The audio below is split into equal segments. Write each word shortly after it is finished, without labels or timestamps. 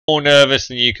more nervous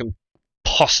than you can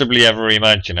possibly ever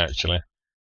imagine, actually.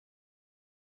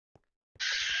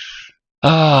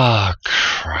 Ah,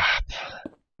 crap.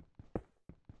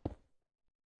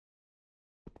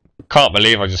 Can't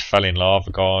believe I just fell in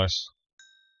lava, guys.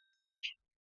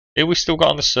 Who we still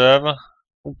got on the server?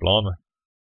 Oh, blimey.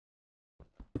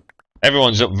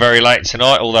 Everyone's up very late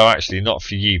tonight, although actually not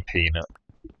for you, Peanut.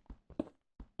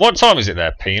 What time is it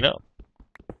there, Peanut?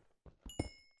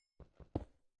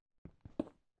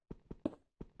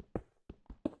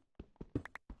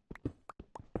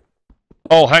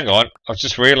 Oh, hang on. I've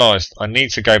just realised I need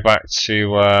to go back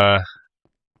to...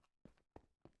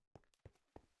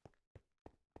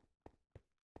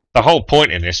 The whole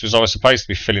point in this was I was supposed to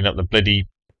be filling up the bloody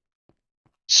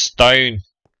stone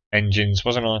engines,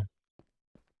 wasn't I?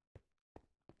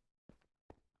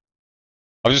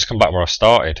 I've just come back where I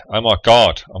started. Oh my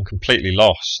god, I'm completely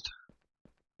lost.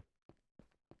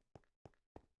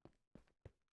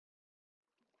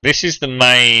 This is the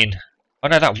main... Oh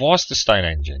no, that was the stone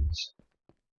engines.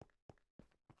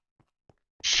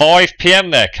 5 PM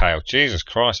there, Kale. Jesus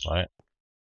Christ, mate.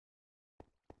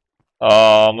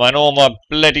 Oh man, all my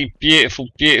bloody beautiful,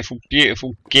 beautiful,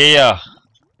 beautiful gear.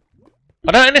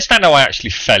 I don't understand how I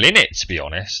actually fell in it, to be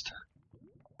honest.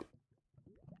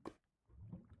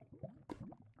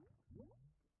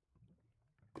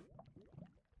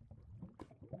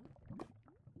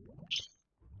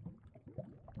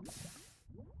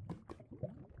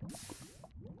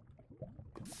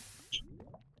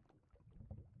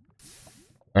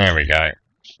 There we go.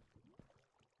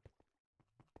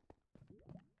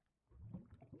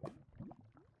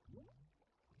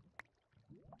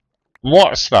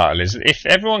 What's that, Liz? If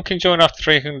everyone can join after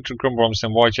 300 grumbombs,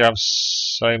 then why do you have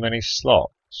so many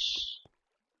slots?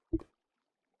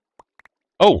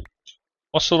 Oh,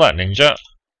 what's all that, Ninja?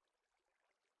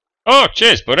 Oh,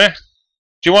 cheers, buddy.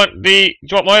 Do you want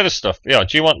my other stuff? Yeah,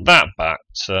 do you want that back?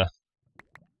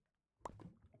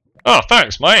 Oh,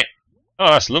 thanks, mate.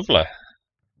 Oh, that's lovely.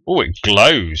 Oh, it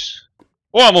glows.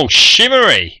 Oh, I'm all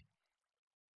shimmery.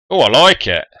 Oh, I like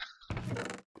it.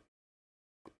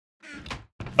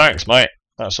 Thanks, mate.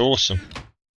 That's awesome.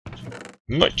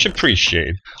 Much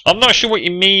appreciated. I'm not sure what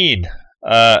you mean.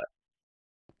 Why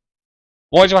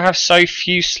do I have so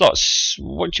few slots?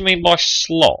 What do you mean by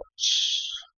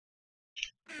slots?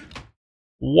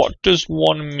 What does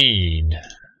one mean?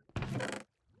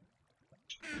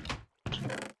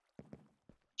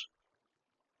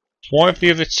 Why have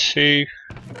the other two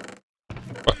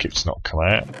buckets not come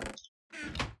out?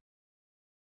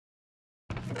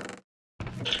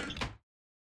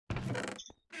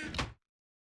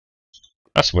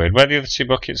 That's weird. Where do the other two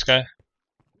buckets go?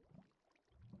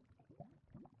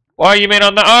 Why you mean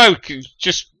on that? Oh,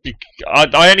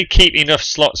 I only keep enough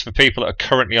slots for people that are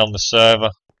currently on the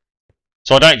server.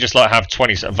 So I don't just like have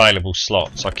 20 available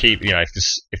slots. I keep, you know, if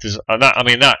there's that, I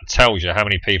mean that tells you how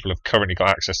many people have currently got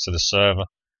access to the server.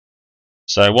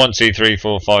 So 1, 2, 3,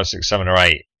 4, 5, 6, 7, or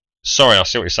 8. Sorry, I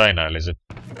see what you're saying now, Lizard.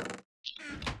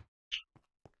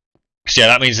 So yeah,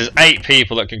 that means there's 8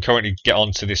 people that can currently get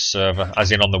onto this server,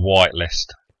 as in on the white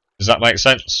list. Does that make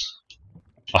sense?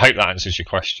 I hope that answers your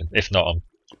question. If not,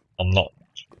 I'm not.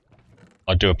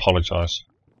 I do apologise.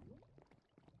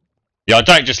 Yeah, I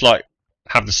don't just like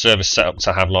have the server set up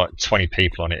to have like 20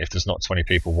 people on it if there's not 20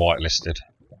 people whitelisted.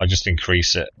 I just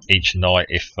increase it each night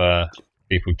if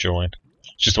people join.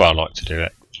 It's just the way I like to do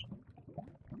it.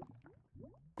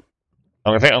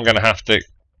 I think I'm going to have to...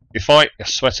 I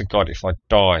swear to God, if I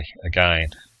die again...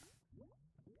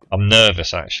 I'm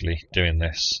nervous actually doing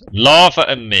this. Lava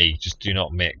and me just do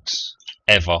not mix.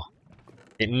 Ever.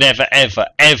 It never, ever,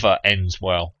 ever ends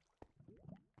well.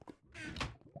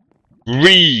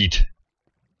 Read!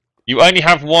 You only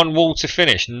have one wall to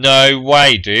finish. No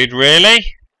way, dude.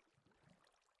 Really?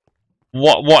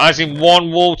 What, as in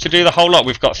one wall to do the whole lot?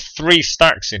 We've got 3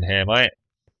 stacks in here, mate.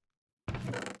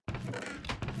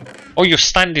 Oh, you're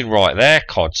standing right there,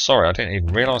 Cod. Sorry, I didn't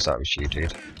even realise that was you,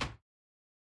 dude.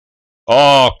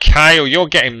 Oh, Kale, you're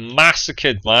getting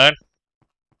massacred, man.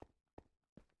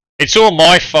 It's all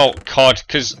my fault, Cod,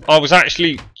 because I was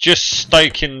actually just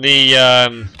stoking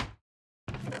the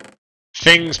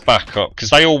things back up, because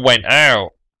they all went out.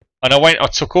 And I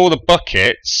took all the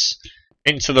buckets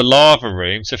into the lava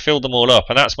room to fill them all up,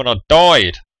 and that's when I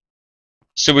died.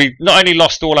 So we not only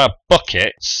lost all our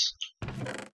buckets,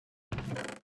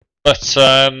 but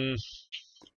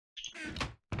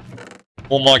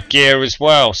all my gear as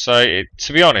well. So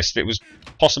to be honest, it was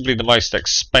possibly the most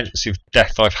expensive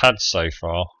death I've had so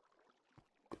far.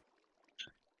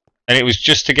 And it was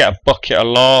just to get a bucket of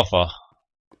lava.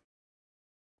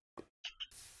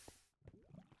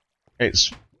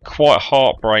 It's quite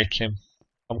heartbreaking.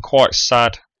 I'm quite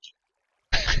sad.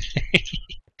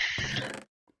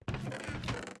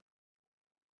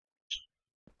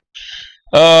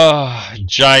 Oh,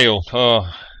 jail. Oh.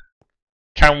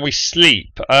 Can we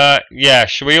sleep? Yeah,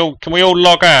 can we all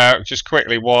log out just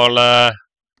quickly while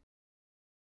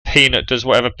Peanut does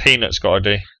whatever Peanut's gotta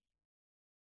do?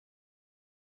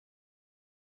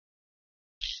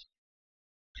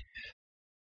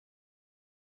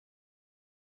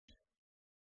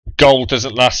 Gold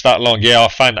doesn't last that long. Yeah, I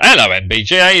found that. Hello,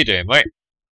 MBG. How you doing, mate?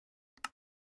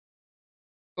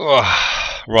 Oh,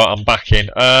 right, I'm back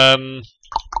in.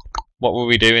 What were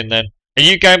we doing then? Are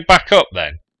you going back up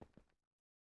then?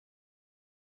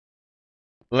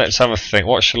 Let's have a think.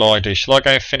 What shall I do? Shall I go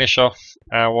and finish off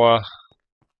our...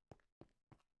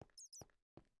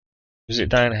 Is it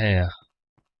down here?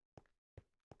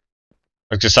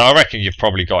 I reckon you've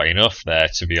probably got enough there,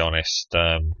 to be honest,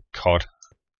 COD,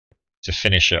 to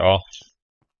finish it off.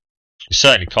 You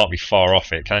certainly can't be far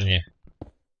off it, can you?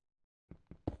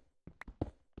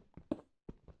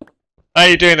 How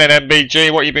you doing then,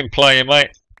 MBG? What you been playing,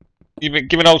 mate? You been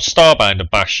giving old Starbound a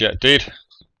bash yet, dude?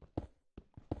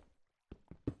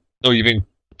 Or you been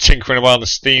tinkering away on the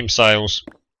Steam sales?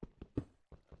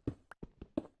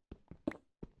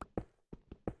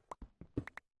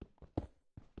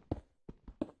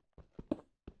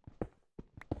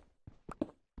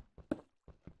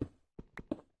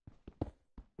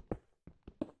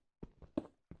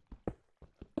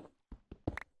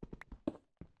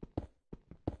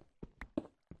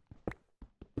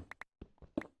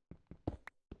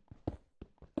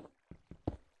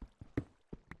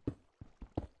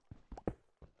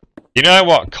 You know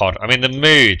what, COD? I'm in the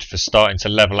mood for starting to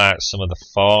level out some of the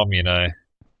farm, you know.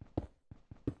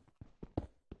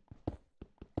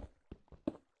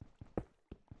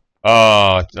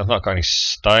 Oh, I've not got any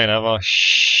stone, have I?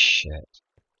 Shit.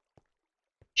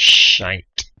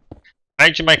 Shite.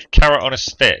 How'd you make a carrot on a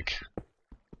stick?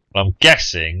 Well, I'm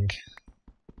guessing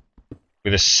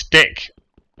with a stick,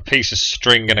 a piece of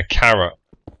string and a carrot.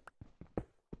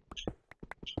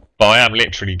 But I am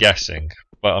literally guessing.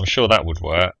 But I'm sure that would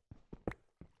work.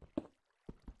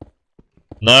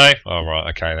 No? Oh, right,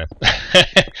 okay then.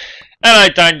 Hello,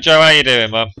 Danjo, how you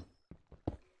doing, man?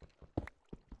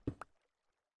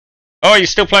 Oh, you're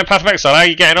still playing Path of Exile? How are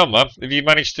you getting on, man? Have you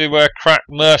managed to crack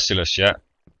Merciless yet?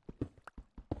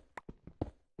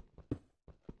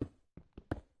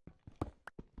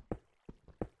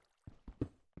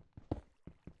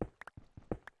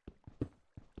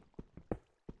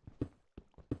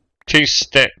 Two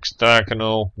sticks,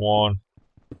 diagonal, one.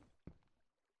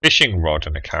 Fishing rod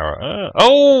and a carrot.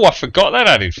 Oh, I forgot that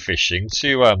added fishing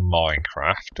to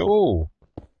Minecraft. Oh.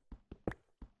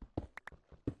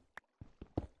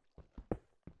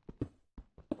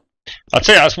 I'll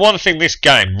tell you, that's one thing this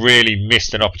game really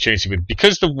missed an opportunity with.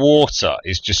 Because the water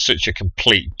is just such a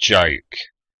complete joke,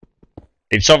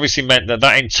 it's obviously meant that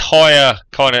that entire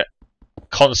kind of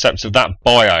concept of that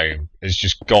biome has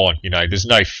just gone. You know, there's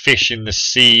no fish in the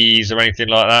seas or anything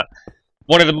like that.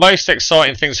 One of the most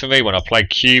exciting things for me when I played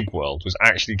Cube World was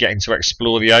actually getting to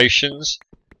explore the oceans.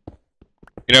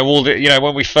 You know,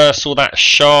 when we first saw that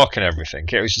shark and everything,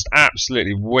 it was just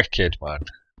absolutely wicked, man.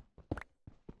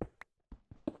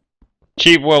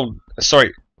 Cube World,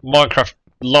 sorry, Minecraft,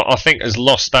 I think has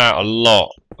lost out a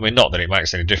lot. I mean, not that it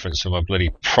makes any difference from a bloody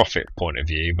profit point of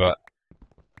view, but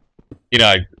you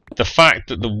know, the fact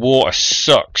that the water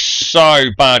sucks so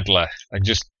badly and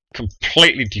just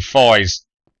completely defies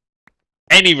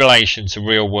any relation to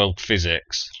real world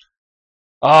physics.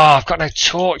 Oh, I've got no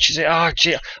torch, is it? Oh,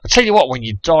 gee. I'll tell you what, when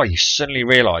you die, you suddenly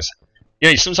realise. You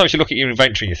know, sometimes you look at your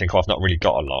inventory and you think, oh, I've not really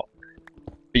got a lot.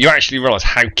 But you actually realise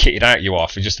how kitted out you are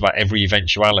for just about every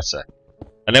eventuality.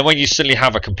 And then when you suddenly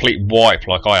have a complete wipe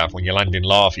like I have when you land in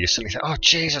lava, you suddenly think, oh,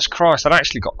 Jesus Christ, I've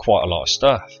actually got quite a lot of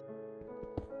stuff.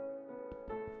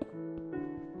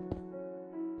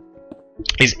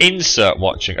 Is Insert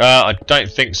watching? I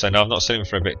don't think so. No, I've not seen him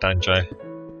for a bit, Danjo.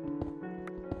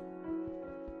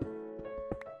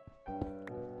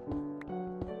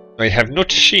 I have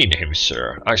not seen him,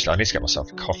 sir. Actually, I need to get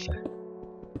myself a coffee.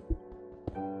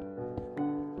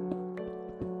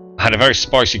 I had a very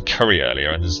spicy curry earlier,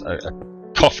 and there's a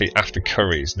coffee after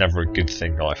curry is never a good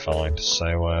thing, I find.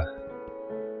 So,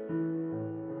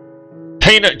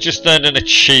 Peanut just earned an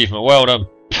achievement. Well done,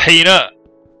 Peanut.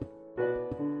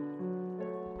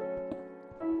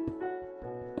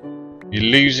 You're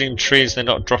losing trees, they're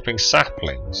not dropping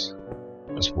saplings.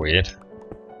 That's weird.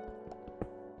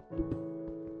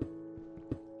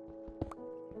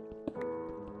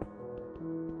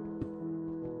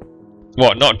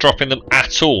 What, not dropping them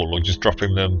at all, or just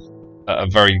dropping them at a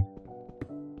very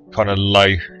kind of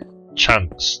low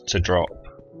chance to drop.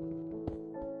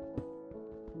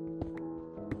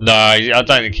 No, I don't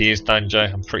think he is,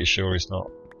 Danjo. I'm pretty sure he's not.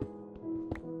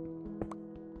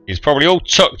 He's probably all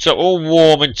tucked up, all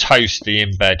warm and toasty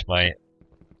in bed, mate.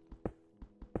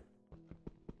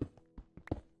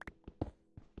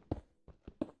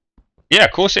 Yeah,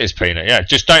 of course it is, Peanut. Yeah,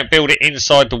 just don't build it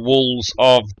inside the walls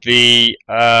of the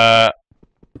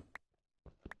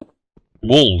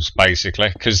walls, basically,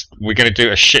 because we're going to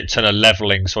do a shit ton of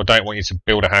levelling, so I don't want you to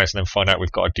build a house and then find out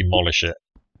we've got to demolish it.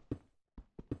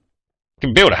 You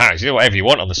can build a house, you do whatever you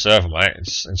want on the server, mate.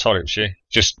 It's entirely up to you.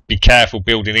 Just be careful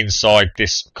building inside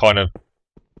this kind of...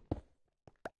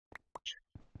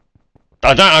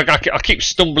 I keep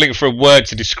stumbling for a word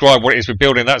to describe what it is we're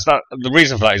building. The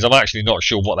reason for that is I'm actually not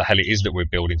sure what the hell it is that we're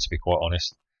building, to be quite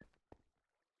honest.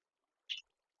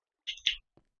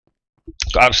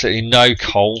 Got absolutely no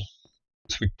coal.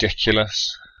 It's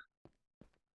ridiculous.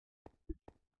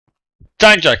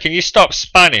 Danjo, can you stop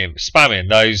spamming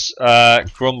those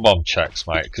grum bomb checks,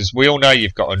 mate? Because we all know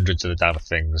you've got hundreds of the damn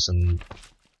things, and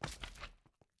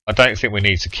I don't think we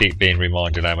need to keep being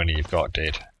reminded how many you've got,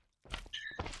 dude.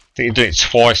 I think you've done it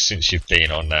twice since you've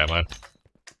been on now, man.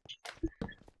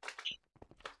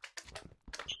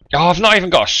 Oh, I've not even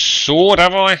got a sword,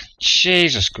 have I?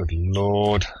 Jesus, good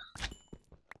lord.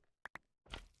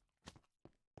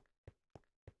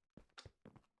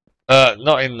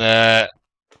 Not in there.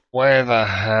 Where the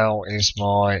hell is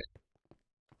my...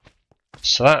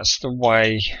 So that's the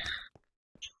way...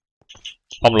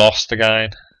 I'm lost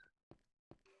again.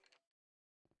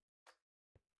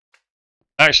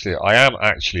 Actually, I am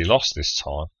actually lost this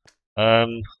time.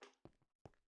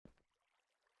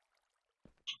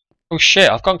 Oh shit,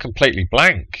 I've gone completely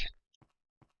blank.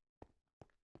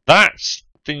 That's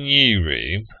the new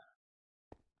room.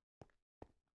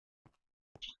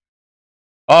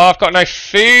 Oh, I've got no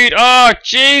food. Oh,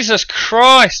 Jesus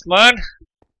Christ, man.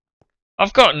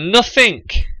 I've got nothing.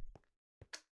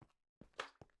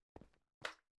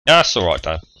 That's alright,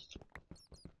 Dan.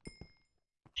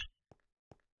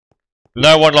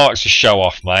 No one likes to show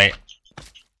off, mate.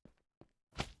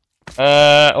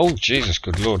 Oh, Jesus,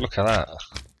 good lord, look at that.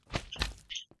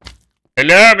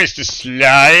 Hello, Mr.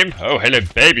 Slime. Oh, hello,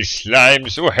 baby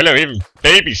slimes. Oh, hello, even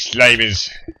baby slimers.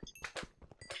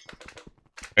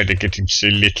 They're getting so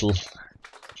little.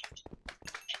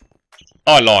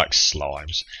 I like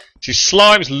slimes. See,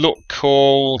 slimes look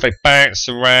cool, they bounce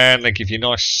around, they give you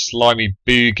nice slimy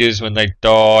boogers when they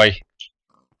die.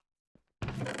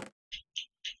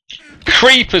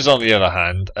 Creepers, on the other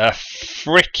hand, are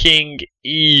freaking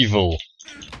evil.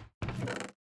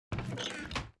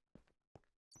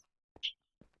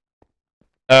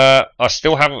 I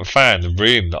still haven't found the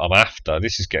room that I'm after.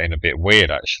 This is getting a bit weird,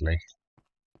 actually.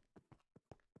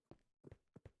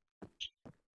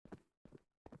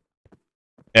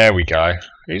 There we go.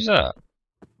 Who's that?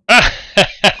 Oh,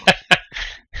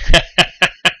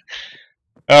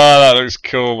 that looks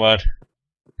cool, man.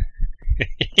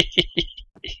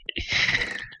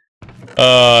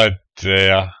 Oh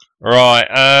dear. Right,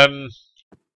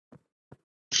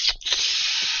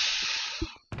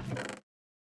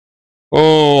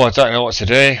 oh, I don't know what to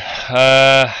do.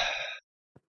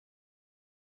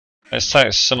 Let's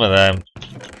take some of them.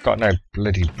 Got no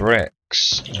bloody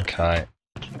bricks. Okay.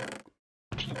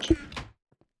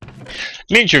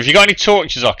 Ninja, have you got any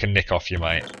torches I can nick off you,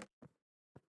 mate?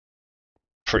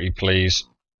 Pretty please.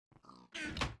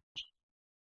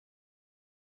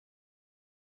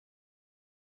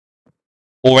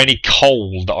 Or any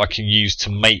coal that I can use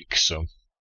to make some.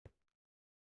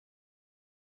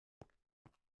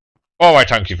 Alright,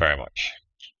 thank you very much.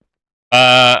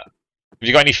 Have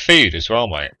you got any food as well,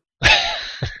 mate?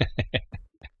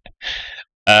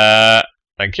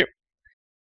 Thank you.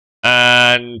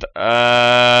 And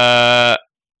have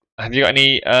you got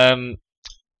any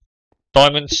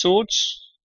diamond swords?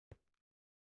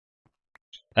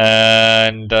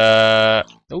 And oh,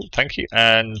 thank you.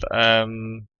 And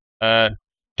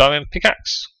diamond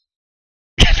pickaxe.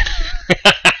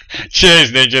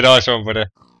 Cheers, Ninja. Nice one, buddy.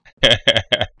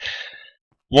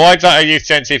 Why don't I use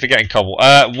TNT for getting cobble?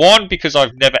 One, because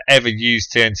I've never ever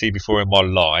used TNT before in my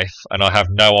life, and I have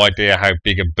no idea how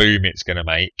big a boom it's going to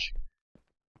make.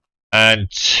 And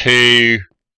two,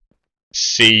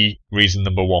 C, reason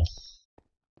number one.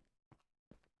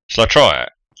 Shall I try it?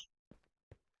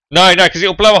 No, because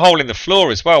it'll blow a hole in the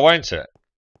floor as well, won't it?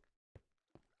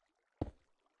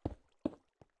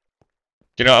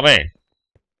 Do you know what I mean?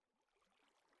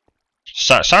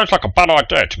 So, sounds like a bad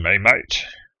idea to me, mate.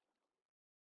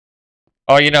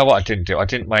 Oh, you know what I didn't do? I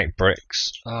didn't make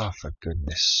bricks. Oh, for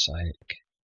goodness sake.